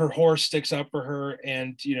then her horse sticks up for her,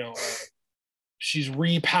 and she's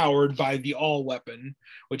repowered by the All Weapon,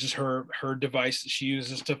 which is her device that she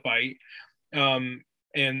uses to fight. And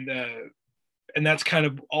that's kind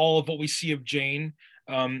of all of what we see of Jane.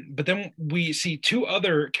 But then we see 2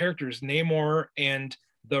 other characters, Namor and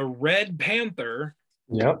the Red Panther.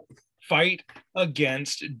 Yep. Fight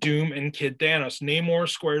against Doom and Kid Thanos. Namor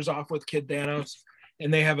squares off with Kid Thanos,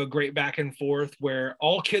 and they have a great back and forth where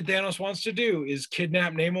all Kid Thanos wants to do is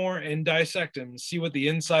kidnap Namor and dissect him, see what the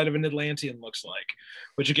inside of an Atlantean looks like,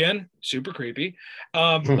 which again, super creepy.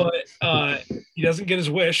 But he doesn't get his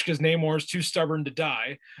wish because Namor is too stubborn to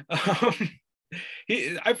die.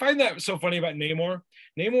 I find that so funny about Namor.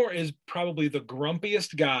 Namor is probably the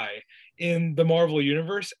grumpiest guy in the Marvel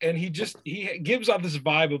universe, and he gives off this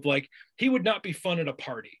vibe of like he would not be fun at a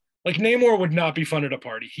party. Like Namor would not be fun at a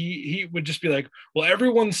party. He would just be like, well,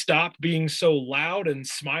 everyone stop being so loud and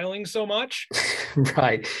smiling so much.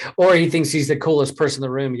 Right. Or he thinks he's the coolest person in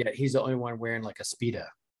the room, yet he's the only one wearing like a Speedo.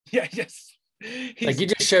 Yeah, yes. Like you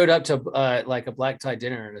just showed up to like a black tie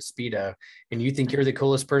dinner in a Speedo, and you think you're the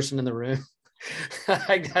coolest person in the room.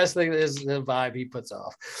 I guess this is the vibe he puts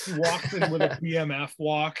off. He walks in with a BMF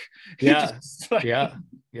walk. Yeah.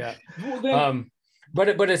 Well, then,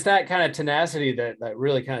 but it's that kind of tenacity that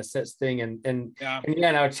really kind of sets thing. And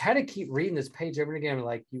I try to keep reading this page over and again,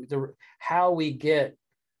 like how we get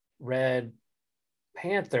Red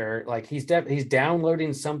Panther, like he's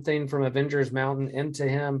downloading something from Avengers Mountain into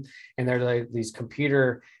him, and they're like these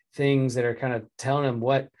computer things that are kind of telling him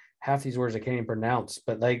what half these words I can't even pronounce,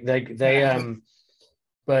 but but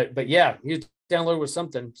yeah, he's downloaded with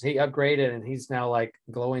something. He upgraded, and he's now like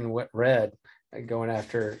glowing red, going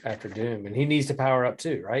after Doom, and he needs to power up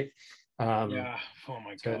too, right? Yeah. Oh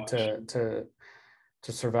my god. To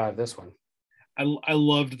survive this one. I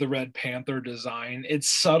loved the Red Panther design. It's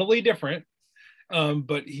subtly different,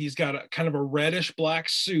 but he's got a kind of a reddish black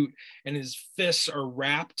suit, and his fists are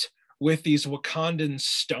wrapped with these Wakandan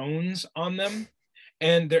stones on them.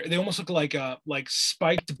 And they almost look like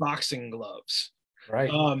spiked boxing gloves. Right.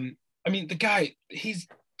 I mean, the guy, he's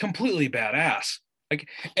completely badass. Like,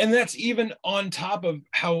 and that's even on top of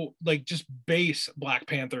how like just base Black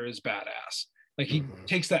Panther is badass. Like he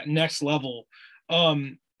takes that next level.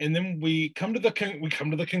 And then we come to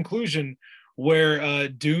the conclusion where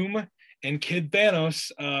Doom and Kid Thanos,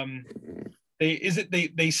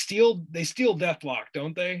 they steal Deathlock,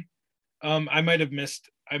 don't they? I might have missed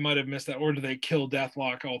that, or do they kill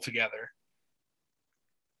Deathlock altogether?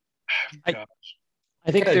 I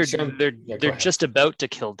think they're just about to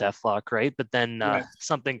kill Deathlock, right? But then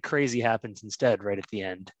something crazy happens instead, right at the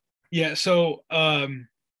end. Yeah. So,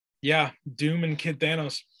 Doom and Kid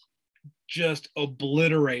Thanos just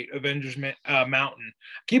obliterate Avengers Mountain.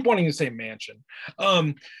 I keep wanting to say mansion.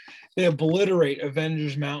 They obliterate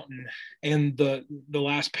Avengers Mountain, and the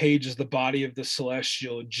last page is the body of the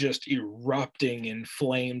Celestial just erupting in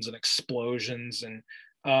flames and explosions. And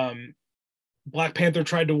Black Panther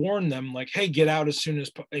tried to warn them, like, "Hey, get out as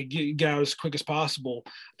quick as possible."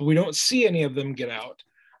 But we don't see any of them get out.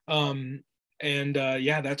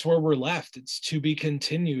 Yeah, that's where we're left. It's to be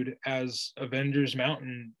continued as Avengers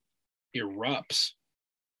Mountain erupts.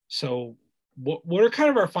 So what are kind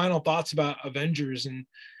of our final thoughts about Avengers, and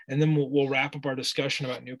then we'll wrap up our discussion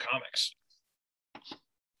about new comics.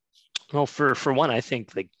 Well, for one, I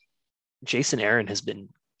think like Jason Aaron has been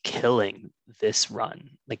killing this run,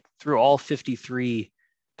 like through all 53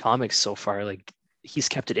 comics so far. Like he's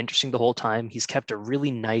kept it interesting the whole time. He's kept a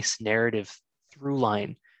really nice narrative through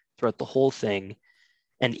line throughout the whole thing,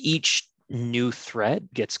 and each new thread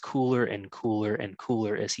gets cooler and cooler and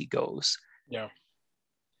cooler as he goes. Yeah,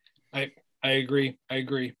 I agree.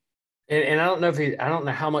 And I don't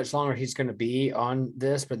know how much longer he's going to be on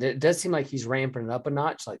this, but it does seem like he's ramping it up a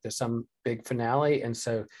notch. Like there's some big finale, and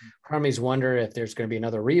so part of me's wonder if there's going to be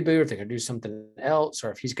another reboot, if they're going to do something else,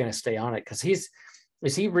 or if he's going to stay on it. Because is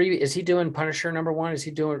he doing Punisher #1? Is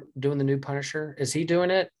he doing the new Punisher? Is he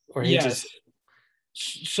doing it, or he yes.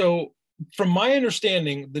 So from my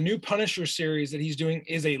understanding, the new Punisher series that he's doing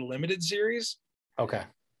is a limited series. Okay.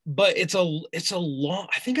 But it's a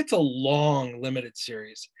long limited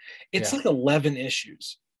series. It's like 11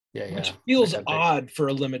 issues. Yeah. Which feels odd for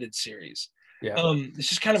a limited series. Yeah. It's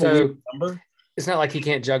just kind of a weird number. It's not like he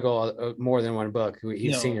can't juggle more than one book.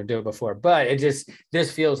 He's seen him do it before, but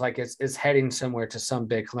this feels like it's heading somewhere to some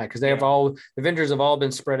big climax, because the Avengers have all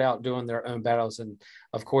been spread out doing their own battles, and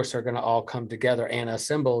of course they're going to all come together and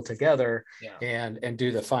assemble together and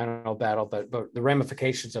do the final battle. But the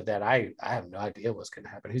ramifications of that, I have no idea what's going to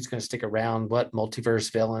happen. Who's going to stick around? What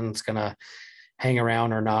multiverse villain's going to hang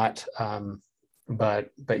around or not?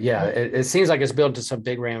 But yeah, it seems like it's built to some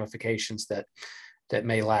big ramifications that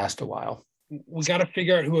may last a while. We got to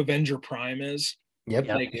figure out who Avenger Prime is. Yep.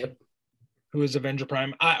 Who is Avenger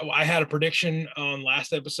Prime? I had a prediction on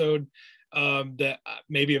last episode that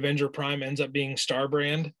maybe Avenger Prime ends up being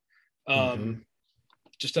Starbrand.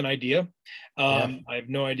 Just an idea. I have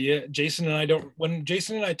no idea. When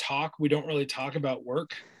Jason and I talk, we don't really talk about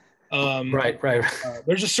work. Right.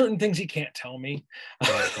 There's just certain things he can't tell me.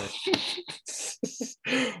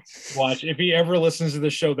 Watch, if he ever listens to the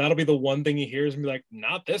show, that'll be the one thing he hears and be like,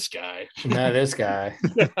 not this guy. Not this guy.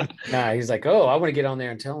 Nah, he's like, oh, I want to get on there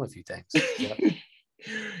and tell him a few things. Yep.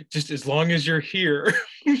 Just as long as you're here,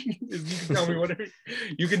 you can tell me whatever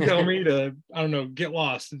you can tell me to, I don't know, get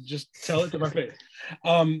lost and just tell it to my face.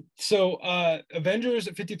 So Avengers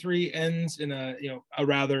 53 ends in a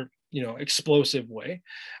rather explosive way.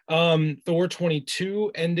 Thor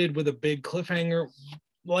 22 ended with a big cliffhanger.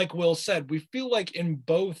 Like Will said, we feel like in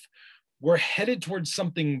both we're headed towards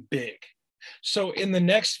something big. So in the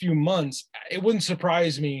next few months, it wouldn't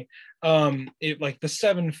surprise me like the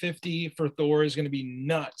 750 for Thor is going to be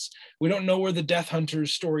nuts. We don't know where the Death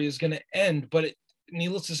Hunters story is going to end, but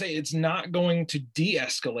needless to say, it's not going to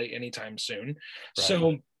de-escalate anytime soon. Right.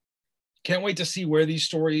 So can't wait to see where these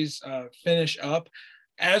stories finish up.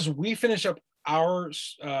 As we finish up our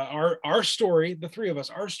story, the three of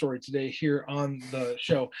us, our story today here on the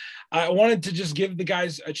show, I wanted to just give the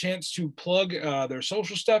guys a chance to plug their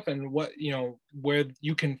social stuff and what, where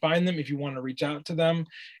you can find them if you want to reach out to them,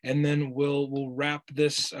 and then we'll wrap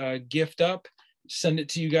this gift up, send it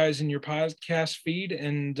to you guys in your podcast feed,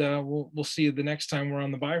 and we'll see you the next time we're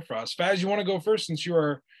on the Bifrost. Faz, you want to go first since you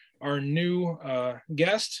are our new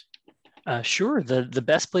guest? Sure. The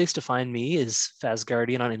best place to find me is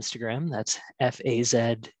Fazgardian on Instagram. That's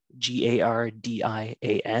FAZGARDIAN.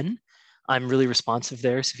 I'm really responsive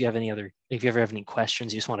there. So if you ever have any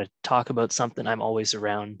questions, you just want to talk about something, I'm always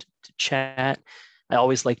around to chat. I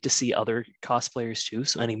always like to see other cosplayers too.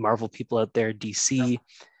 So any Marvel people out there, DC,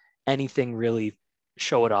 anything really,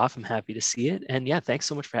 show it off. I'm happy to see it. And yeah, thanks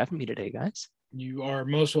so much for having me today, guys. You are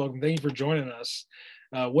most welcome. Thank you for joining us.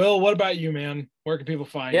 Will, what about you, man? Where can people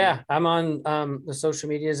find you? Yeah, I'm on the social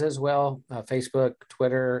medias as well, Facebook,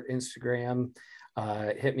 Twitter, Instagram.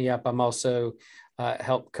 Hit me up. I'm also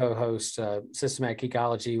help co-host Systematic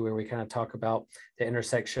Geekology, where we kind of talk about the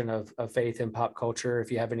intersection of faith and pop culture.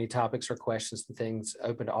 If you have any topics or questions and things,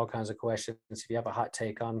 open to all kinds of questions. If you have a hot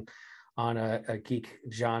take on a geek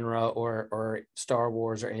genre or Star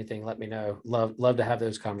Wars or anything, let me know. Love to have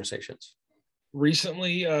those conversations.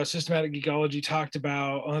 Recently, Systematic Geekology talked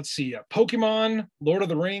about, Pokemon, Lord of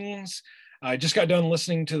the Rings, I just got done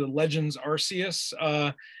listening to the Legends Arceus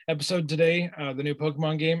episode today, the new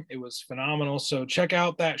Pokemon game. It was phenomenal. So check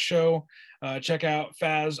out that show. Check out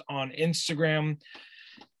Faz on Instagram.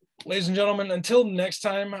 Ladies and gentlemen, until next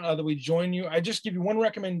time that we join you, I just give you one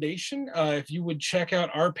recommendation. If you would check out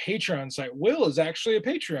our Patreon site. Will is actually a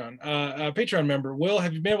Patreon member. Will,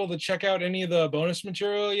 have you been able to check out any of the bonus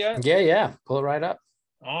material yet? Yeah. Pull it right up.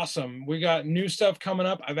 Awesome. We got new stuff coming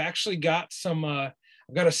up. I've actually got some, I've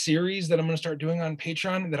got a series that I'm going to start doing on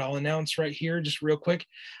Patreon that I'll announce right here, just real quick.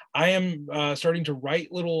 I am starting to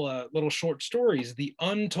write little short stories, The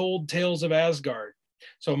Untold Tales of Asgard.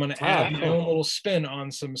 So I'm going to add my own little spin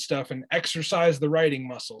on some stuff and exercise the writing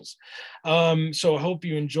muscles. So I hope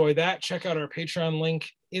you enjoy that. Check out our Patreon link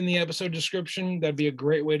in the episode description. That'd be a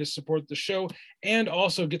great way to support the show and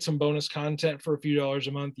also get some bonus content for a few dollars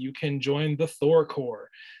a month. You can join the Thor Corps.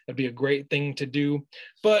 That'd be a great thing to do.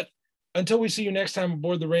 But until we see you next time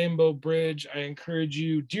aboard the Rainbow Bridge, I encourage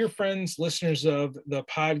you, dear friends, listeners of the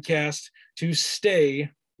podcast, to stay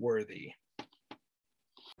worthy.